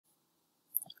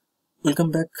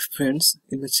Welcome back friends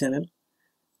in my channel.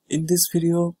 In this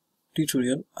video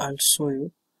tutorial I'll show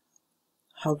you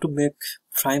how to make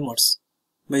primers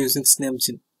by using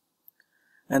Snapgene,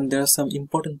 and there are some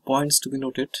important points to be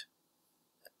noted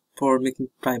for making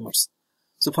primers.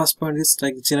 So first point is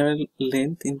like general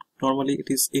length. In normally it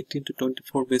is 18 to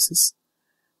 24 bases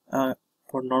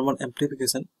for normal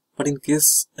amplification, but in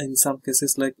some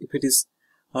cases, like if it is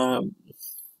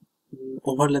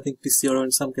overlapping PCR, or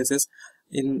in some cases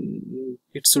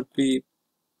it should be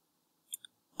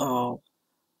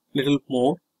little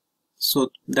more, so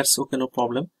that's okay, no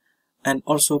problem. And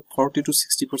also 40 to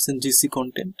 60% GC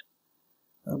content,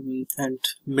 and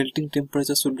melting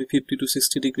temperature should be 50 to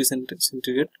 60 degrees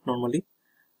centigrade normally,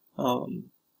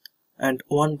 and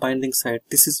one binding site.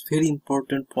 This is very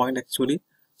important point actually.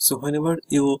 So whenever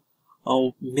you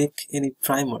make any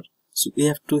primer, so you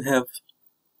have to have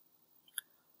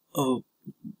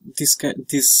this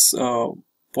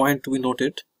point to be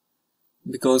noted,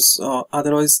 because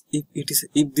otherwise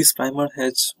if this primer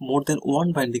has more than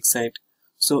one binding site,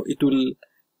 so it will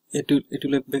a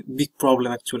big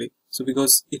problem actually. So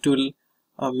because it will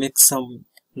make some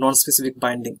non-specific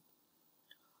binding.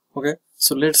 Okay,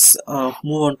 so let's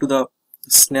move on to the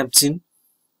Snapgene.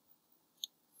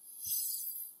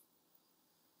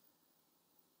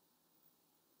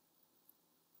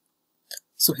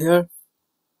 So here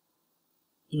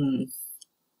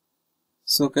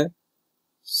so okay,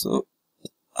 so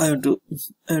I have to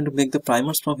make the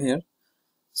primers from here.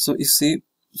 So you see,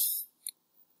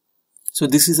 so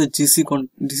this is a GC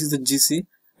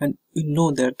and we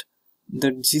know that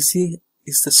the GC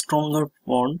is the stronger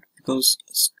bond because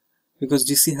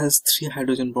GC has 3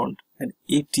 hydrogen bond and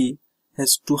AT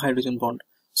has 2 hydrogen bond.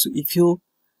 So if you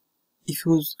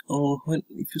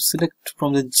select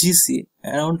from the GC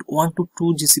around 1 to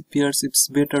 2 GC pairs, it's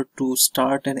better to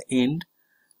start and end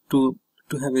to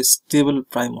have a stable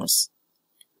primers.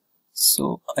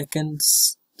 So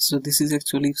this is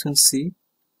actually, you can see,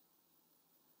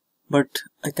 but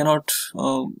I cannot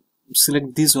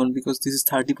select this one because this is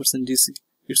 30% GC.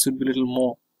 It should be a little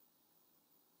more.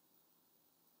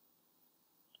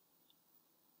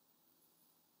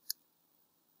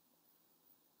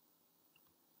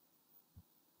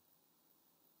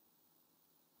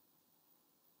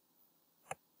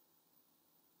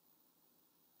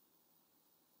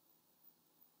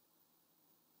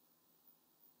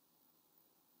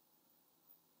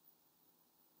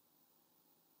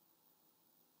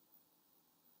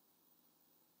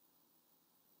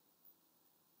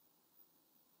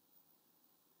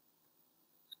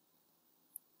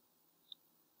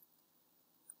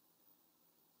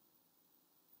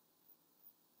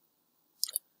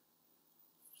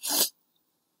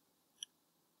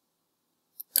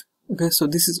 Okay, so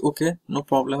this is okay, no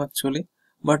problem actually,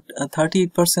 but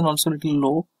 38% also a little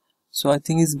low, so I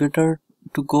think it's better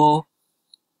to go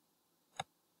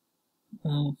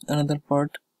another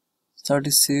part.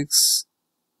 36.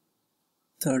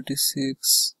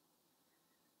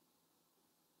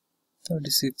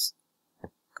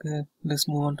 Okay, let's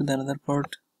move on to the another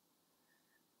part.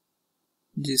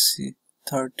 GC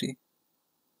 30,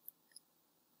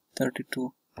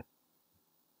 32.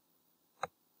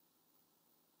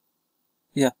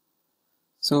 Yeah,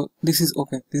 so this is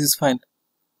okay, this is fine.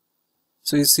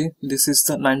 So you see, this is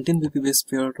the 19 BP base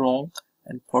pair wrong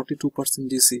and 42%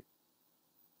 GC.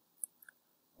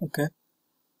 Okay,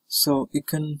 so you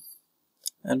can,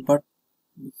 and but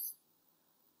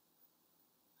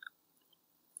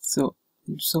so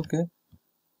it's okay.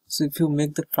 So if you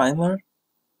make the primer,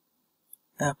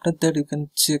 after that you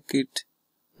can check it,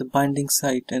 the binding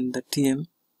site and the TM,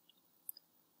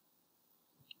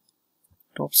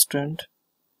 top strand.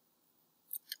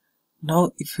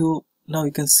 Now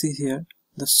you can see here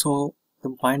the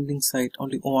binding site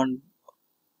only one,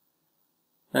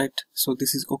 right? So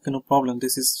this is okay, no problem.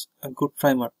 This is a good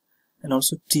primer. And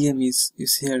also TM is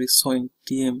here, is showing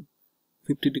TM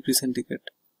 50 degrees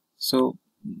centigrade. So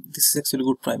this is actually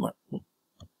good primer.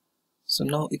 So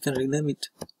now you can rename it.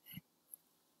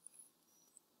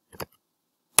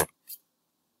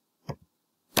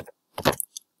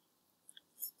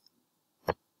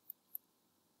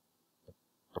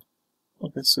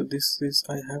 Okay, so this is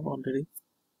I have already.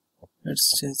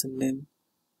 Let's change the name.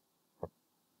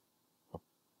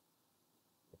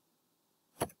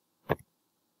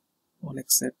 On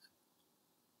accept.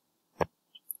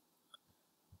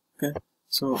 Okay,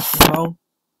 so now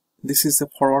this is the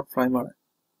forward primer.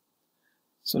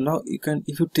 So now you can,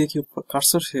 if you take your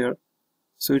cursor here,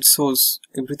 so it shows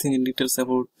everything in details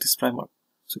about this primer.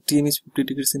 So TM is 50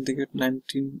 degrees centigrade,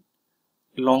 19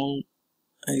 long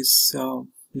is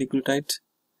nucleotide,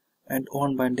 and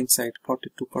one binding site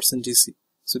 42% GC.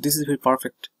 So this is very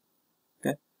perfect.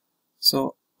 Okay,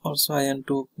 so also I want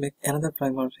to make another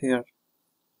primer here.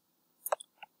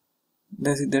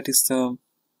 That is the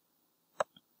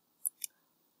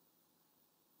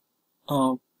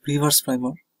reverse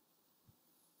primer.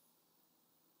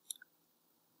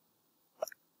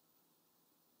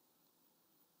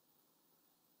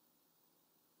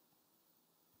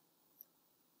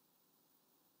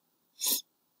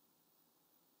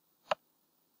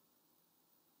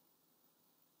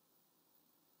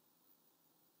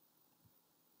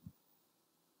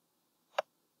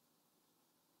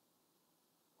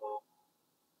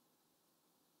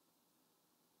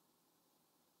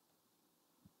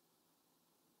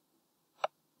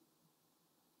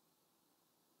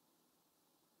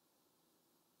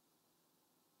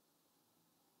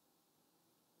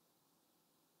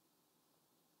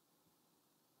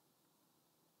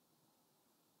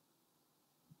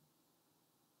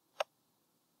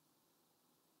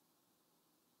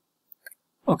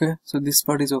 Okay, so this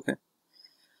part is okay.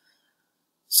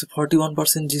 So 41%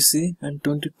 GC and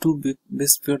 22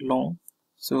 base pair long.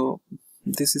 So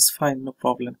this is fine, no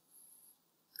problem.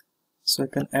 So I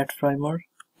can add primer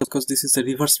because this is a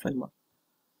reverse primer.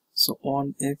 So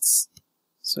 1x.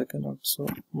 So I can also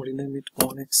rename it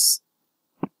 1x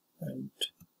and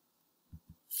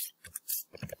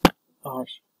R.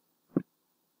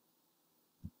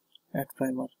 Add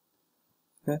primer.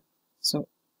 Okay, so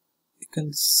you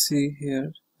can see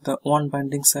here the one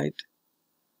binding site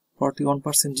 41%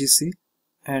 GC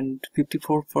and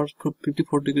 54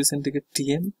 degrees centigrade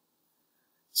TM.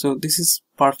 So this is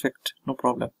perfect, no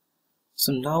problem.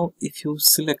 So now if you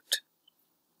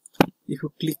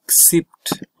click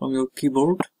shift from your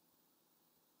keyboard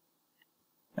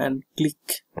and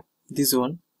click this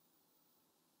one,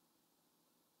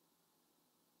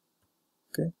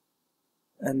 okay,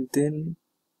 and then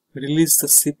release the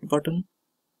shift button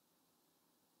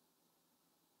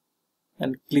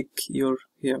and click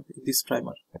this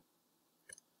primer.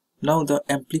 Now the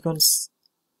amplicon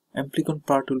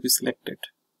part will be selected.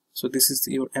 So this is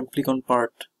your amplicon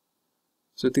part.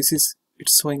 So it's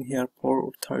showing here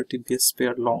 430 base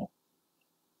pair long.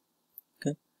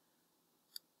 Okay,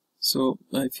 so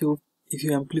if you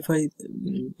amplify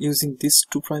using this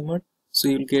two primer, so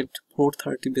you'll get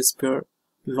 430 base pair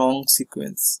long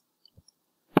sequence.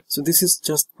 So this is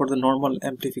just for the normal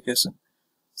amplification.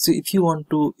 So if you want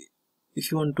to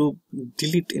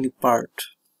delete any part,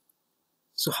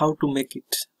 so how to make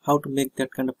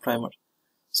that kind of primer?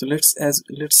 So let's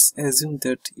assume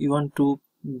that you want to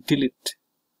delete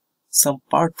some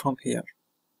part from here.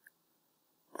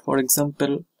 For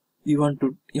example, you want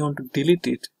to delete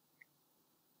it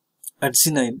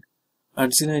Xgene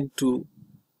to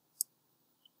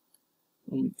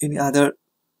any other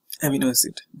amino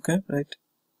acid. Okay, right?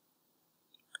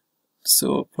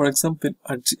 So for example,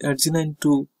 Xgene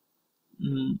to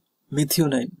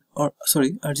methionine, or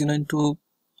sorry, Xgene to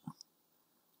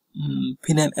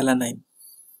phenylalanine.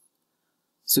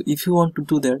 So if you want to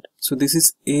do that, so this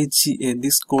is AGA,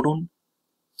 this codon.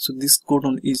 So this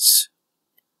codon is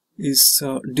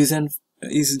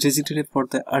designated for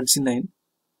the Xgene.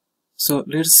 So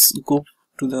let's go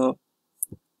to the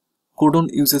codon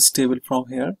users table from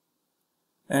here,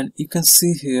 and you can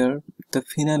see here the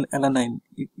phenylalanine.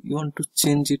 You want to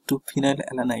change it to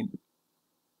phenylalanine.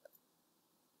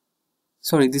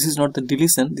 Sorry, this is not the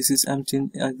deletion. This is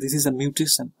this is a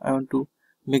mutation. I want to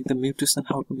make the mutation.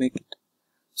 How to make it?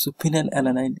 So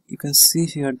phenylalanine. You can see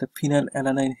here the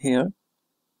phenylalanine here.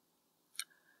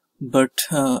 But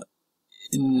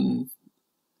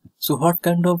so what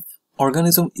kind of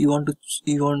organism you want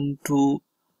to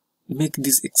make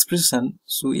this expression?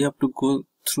 So you have to go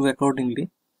through accordingly.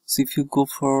 So if you go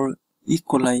for E.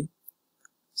 coli,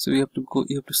 so you have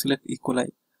to select E.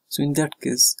 coli. So in that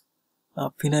case,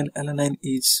 phenylalanine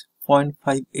is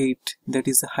 0.58, that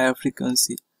is a higher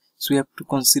frequency. So you have to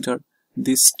consider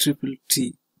this triple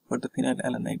T for the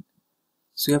phenylalanine.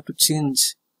 So you have to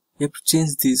change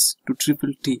this to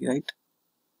triple T, right?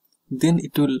 Then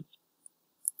it will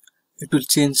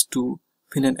change to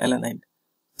phenylalanine.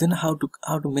 Then how to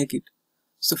make it?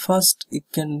 So first you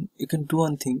can do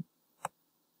one thing.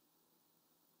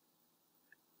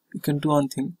 You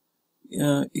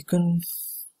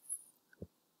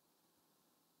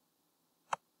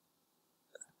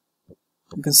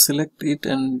can select it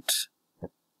and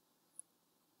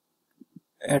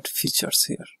add features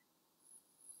here.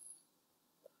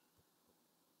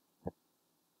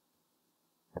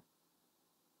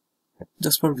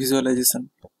 Just for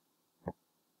visualization.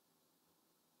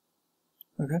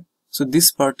 Okay, so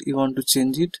this part you want to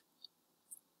change it.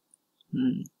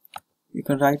 you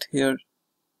can write here,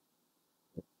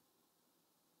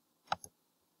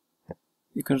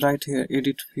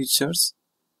 edit features.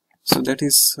 So that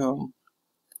is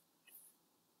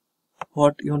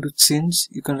what you want to change,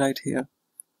 you can write here.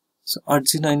 So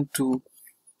Xgene to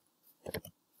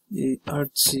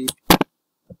ARG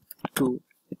to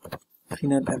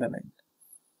phenylalanine.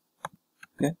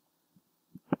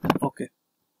 Okay,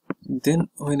 then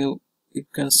when you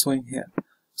can showing here.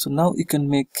 So now you can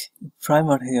make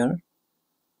primer here.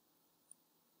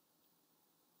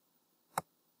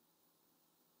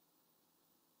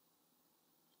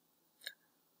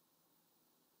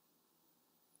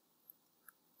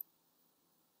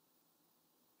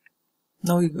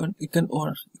 Now you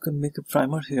can make a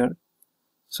primer here.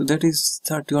 So that is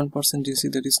 31%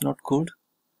 GC, that is not good.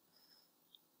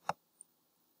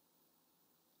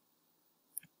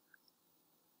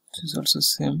 This is also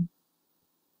same.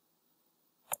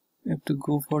 You have to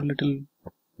go for little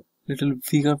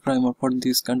bigger primer for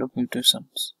these kind of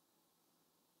mutations.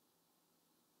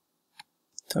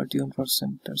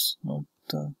 31%, that's not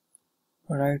the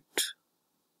right.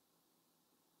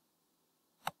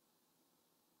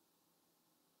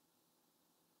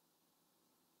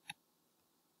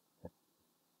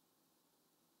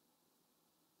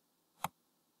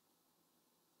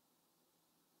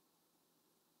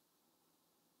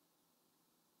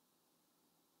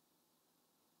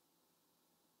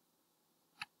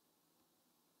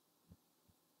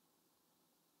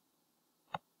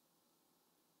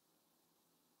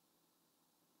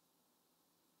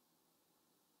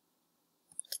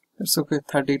 That's okay,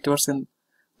 38%,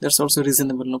 that's also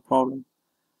reasonable, no problem.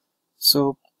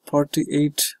 So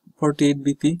 48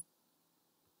 BP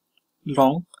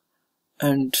long,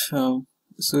 and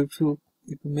so if you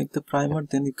make the primer,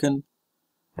 then you can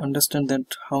understand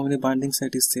that how many binding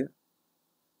site is there.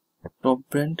 Top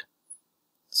brand.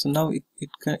 So now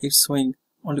it's showing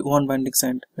only one binding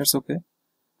site, that's okay,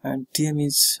 and TM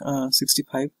is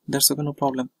 65, that's okay, no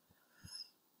problem.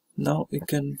 Now you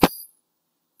can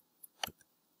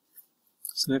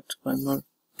select primer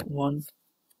 1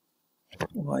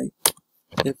 YF.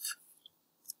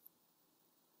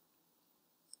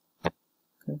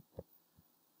 Okay,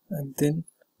 and then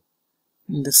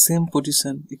in the same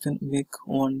position you can make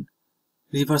one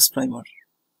reverse primer.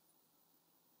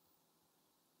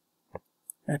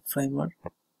 Add primer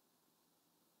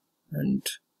and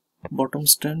bottom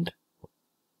strand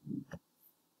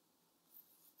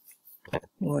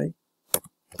YR.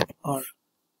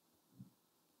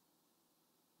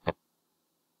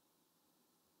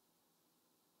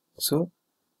 So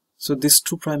these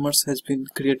two primers has been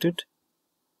created.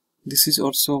 This is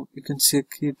also, you can check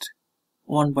it,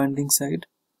 one binding side,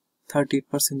 38%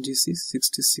 GC,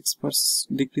 66%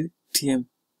 degree TM.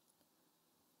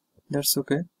 That's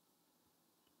okay.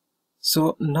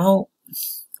 So now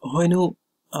when you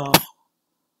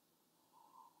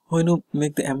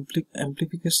make the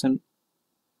amplification,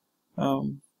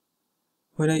 when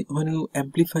you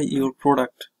amplify your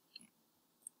product,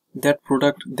 that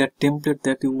template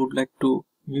that you would like to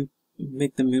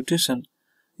make the mutation,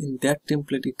 in that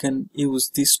template you can use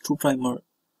this two primer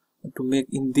to make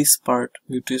in this part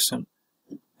mutation.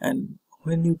 And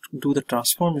when you do the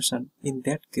transformation, in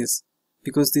that case,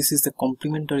 because this is the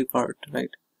complementary part,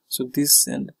 right? So this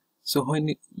and so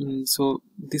when so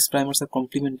these primers are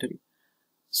complementary.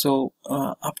 So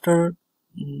after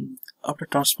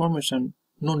transformation,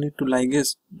 no need to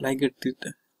ligate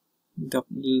the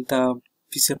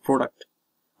PCR product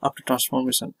after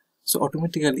transformation. So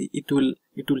automatically it will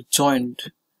join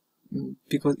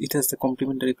because it has the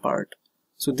complementary part.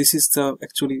 So this is the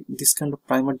actually this kind of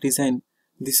primer design.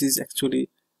 This is actually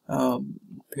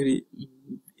very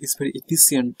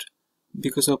efficient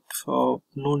because of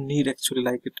no need actually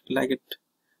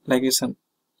ligation.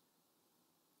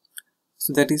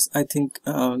 So that is, I think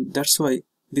that's why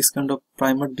this kind of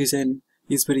primer design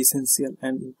is very essential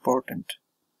and important.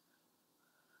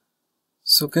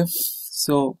 So okay,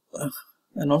 so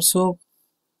and also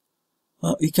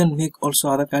you can make also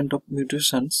other kind of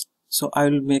mutations. So I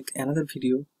will make another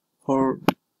video for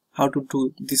how to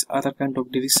do this other kind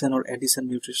of deletion or addition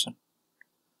mutation.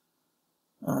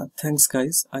 Thanks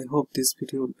guys, I hope this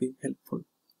video will be helpful.